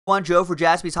One Joe for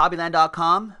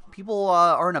JaspysHobbyland.com. People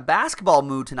are in a basketball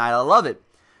mood tonight. I love it.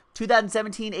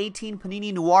 2017-18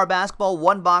 Panini Noir Basketball,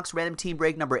 one box random team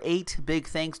break number 8. Big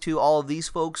thanks to all of these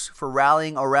folks for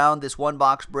rallying around this one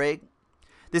box break.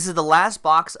 This is the last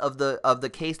box of the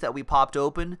case that we popped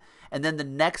open, and then the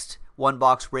next one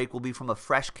box break will be from a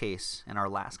fresh case in our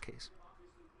last case.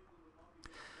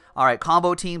 All right,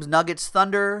 combo teams: Nuggets,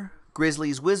 Thunder,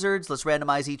 Grizzlies, Wizards. Let's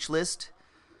randomize each list.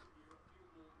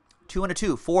 2 and a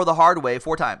 2 for the hard way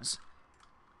 4 times.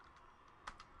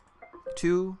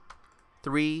 2,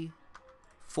 3,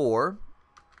 4.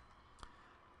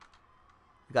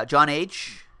 We got John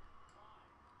H.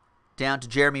 down to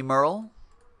Jeremy Merle.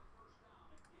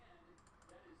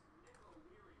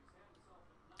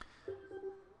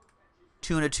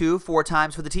 Two and a 2, 4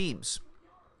 times for the teams.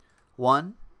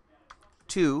 1,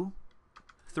 2,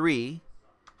 3,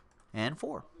 and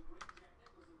 4.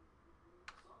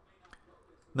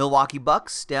 Milwaukee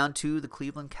Bucks down to the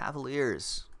Cleveland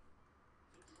Cavaliers.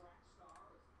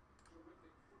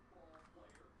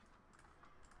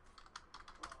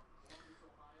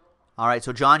 All right,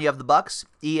 so John, you have the Bucks.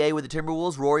 EA with the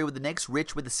Timberwolves. Rory with the Knicks.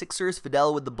 Rich with the Sixers.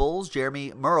 Fidel with the Bulls.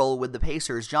 Jeremy Merle with the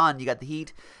Pacers. John, you got the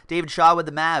Heat. David Shaw with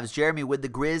the Mavs. Jeremy with the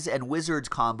Grizz and Wizards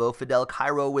combo. Fidel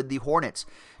Cairo with the Hornets.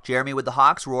 Jeremy with the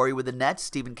Hawks. Rory with the Nets.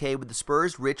 Stephen K with the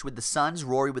Spurs. Rich with the Suns.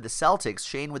 Rory with the Celtics.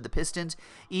 Shane with the Pistons.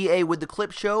 EA with the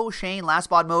Clip Show. Shane, Last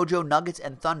Spot Mojo, Nuggets,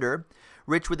 and Thunder.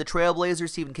 Rich with the Trailblazers,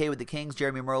 Stephen K with the Kings,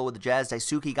 Jeremy Merle with the Jazz,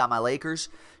 Daisuke got my Lakers,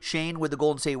 Shane with the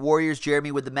Golden State Warriors,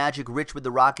 Jeremy with the Magic, Rich with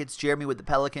the Rockets, Jeremy with the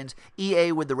Pelicans,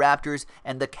 EA with the Raptors,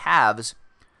 and the Cavs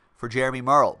for Jeremy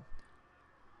Merle.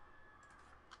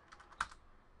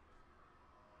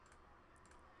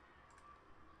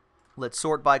 Let's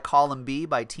sort by column B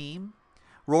by team.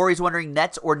 Rory's wondering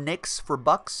Nets or Knicks for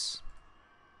Bucks.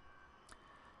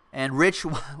 And Rich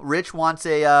wants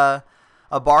a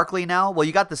Barkley now. Well,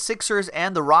 you got the Sixers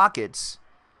and the Rockets.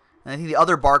 And I think the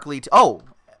other Barkley... Oh,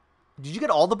 did you get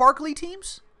all the Barkley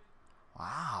teams?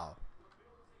 Wow.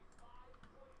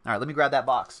 All right, let me grab that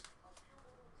box.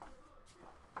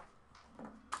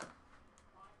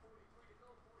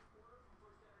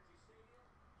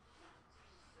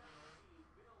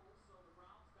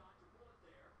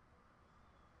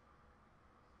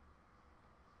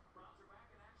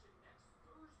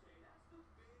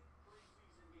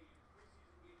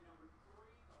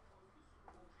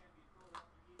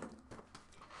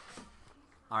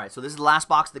 All right, so this is the last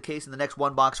box of the case, and the next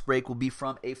one box break will be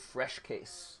from a fresh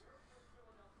case.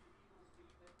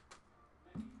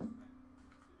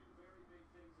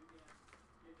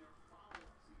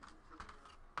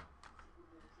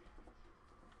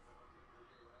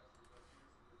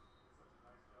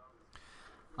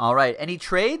 All right, any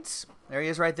trades? There he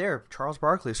is right there, Charles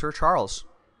Barkley, Sir Charles.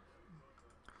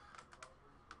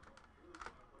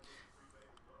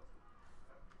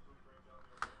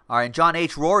 All right, John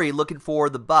H. Rory looking for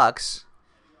the Bucks.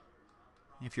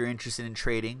 If you're interested in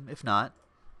trading, if not,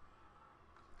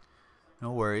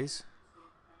 no worries.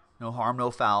 No harm,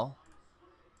 no foul.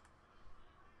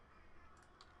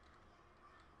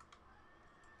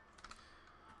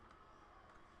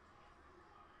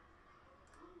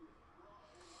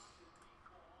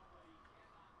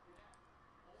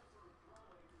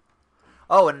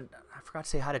 Oh, and I forgot to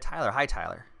say hi to Tyler. Hi,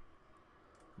 Tyler.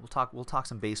 We'll talk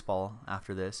some baseball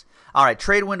after this. All right,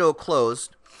 trade window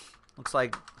closed. Looks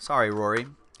like, sorry, Rory.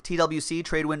 TWC,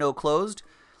 trade window closed.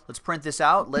 Let's print this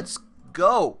out. Let's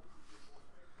go.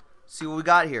 See what we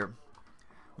got here.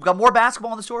 We've got more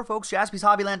basketball in the store, folks.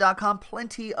 JaspysHobbyland.com.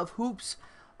 Plenty of hoops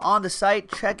on the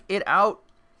site. Check it out.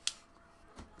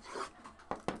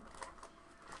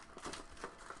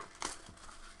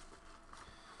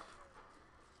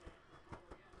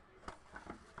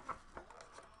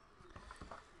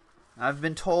 I've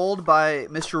been told by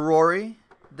Mr. Rory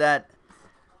that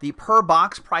the per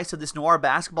box price of this Noir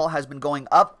basketball has been going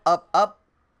up, up, up.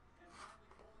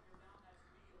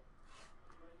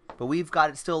 But we've got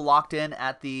it still locked in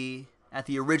at the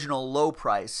original low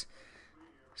price.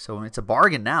 So it's a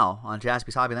bargain now on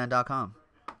JaspysHobbyland.com.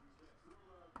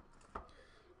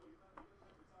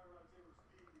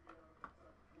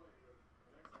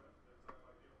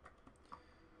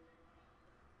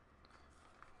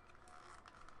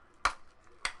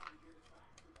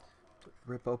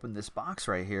 Rip open this box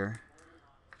right here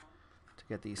to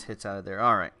get these hits out of there.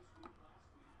 All right.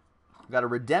 We've got a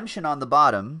redemption on the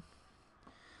bottom.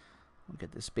 We'll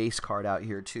get this base card out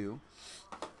here too.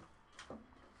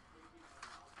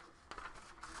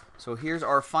 So here's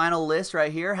our final list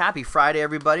right here. Happy Friday,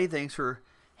 everybody. Thanks for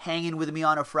hanging with me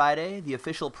on a Friday. The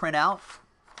official printout.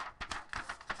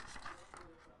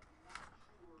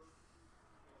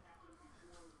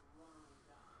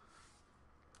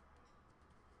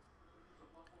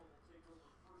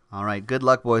 All right, good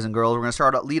luck, boys and girls. We're going to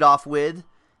start lead off with,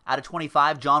 out of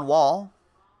 25, John Wall.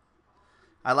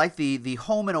 I like the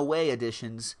home and away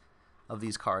editions of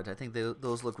these cards. I think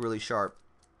those look really sharp.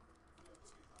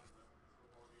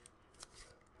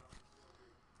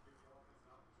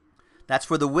 That's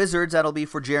for the Wizards. That'll be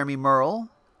for Jeremy Merle.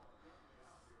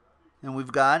 And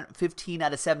we've got 15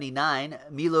 out of 79,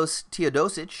 Milos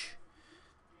Teodosic.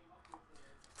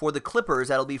 For the Clippers,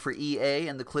 that'll be for EA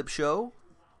and the Clip Show.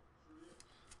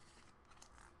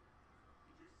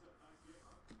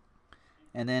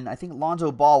 And then I think Lonzo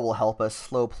Ball will help us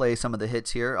slow play some of the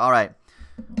hits here. All right.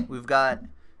 We've got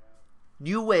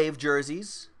New Wave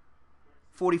jerseys.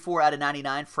 44 out of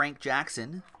 99, Frank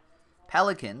Jackson.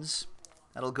 Pelicans.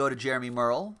 That'll go to Jeremy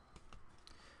Merle.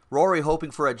 Rory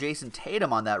hoping for a Jason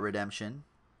Tatum on that redemption.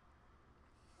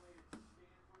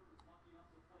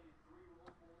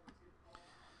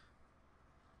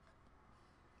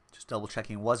 Just double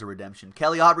checking was a redemption.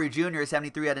 Kelly Oubre Jr.,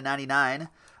 73 out of 99.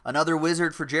 Another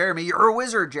Wizard for Jeremy. You're a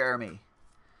Wizard, Jeremy.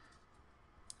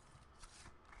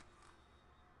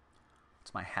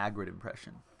 It's my Hagrid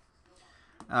impression.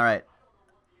 All right.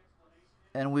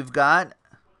 And we've got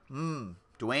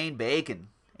Dwayne Bacon,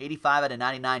 85 out of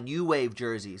 99, New Wave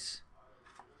jerseys.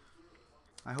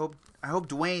 I hope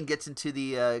Dwayne gets into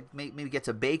the maybe gets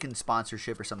a Bacon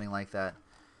sponsorship or something like that.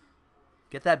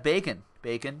 Get that bacon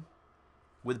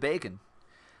with bacon.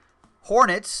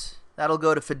 Hornets, that'll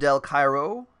go to Fidel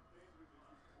Cairo.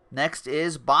 Next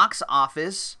is Box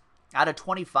Office out of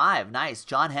 25. Nice,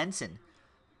 John Henson.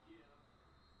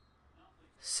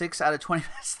 6 out of 20.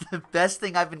 That's the best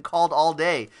thing I've been called all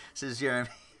day, says Jeremy.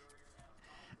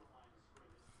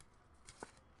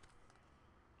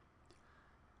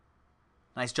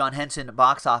 Nice John Henson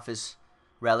Box Office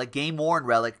relic. Game worn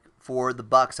relic for the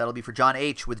Bucks. That'll be for John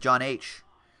H. with John H.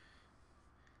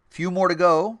 Few more to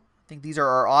go. I think these are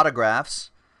our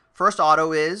autographs. First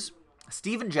auto is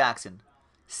Steven Jackson.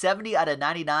 70 out of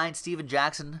 99, Steven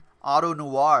Jackson Auto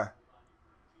Noir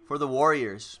for the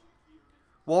Warriors.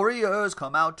 Warriors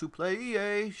come out to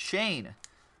play. Shane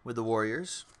with the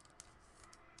Warriors.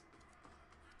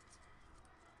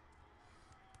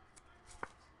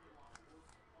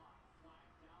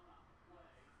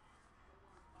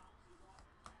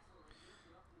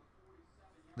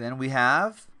 Then we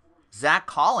have Zach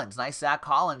Collins. Nice Zach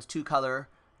Collins, 2-color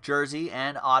jersey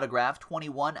and autograph,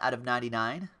 21 out of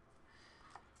 99.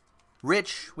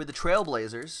 Rich with the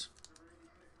Trailblazers.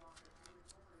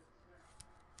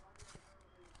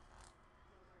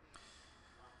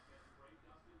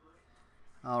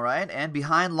 All right, and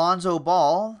behind Lonzo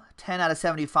Ball, 10 out of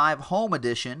 75, home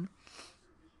edition.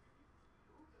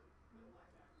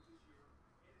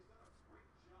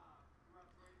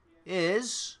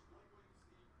 Is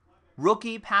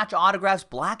rookie patch autographs,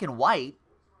 black and white.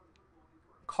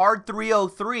 Card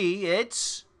 303,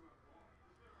 it's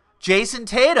Jason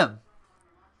Tatum.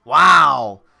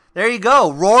 Wow. There you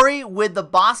go. Rory with the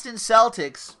Boston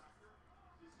Celtics.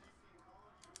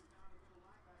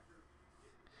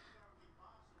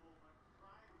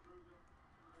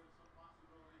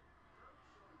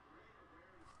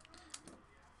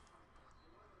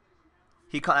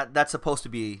 That's supposed to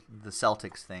be the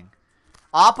Celtics thing.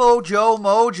 Oppo Joe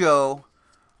Mojo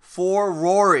for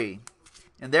Rory.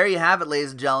 And there you have it,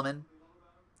 ladies and gentlemen.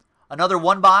 Another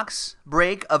one-box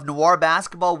break of Noir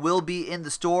Basketball will be in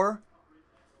the store.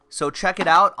 So check it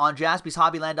out on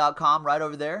JaspysHobbyland.com right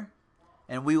over there.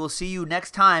 And we will see you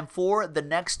next time for the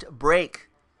next break.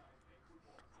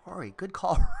 Rory, good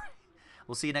call.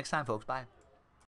 We'll see you next time, folks. Bye.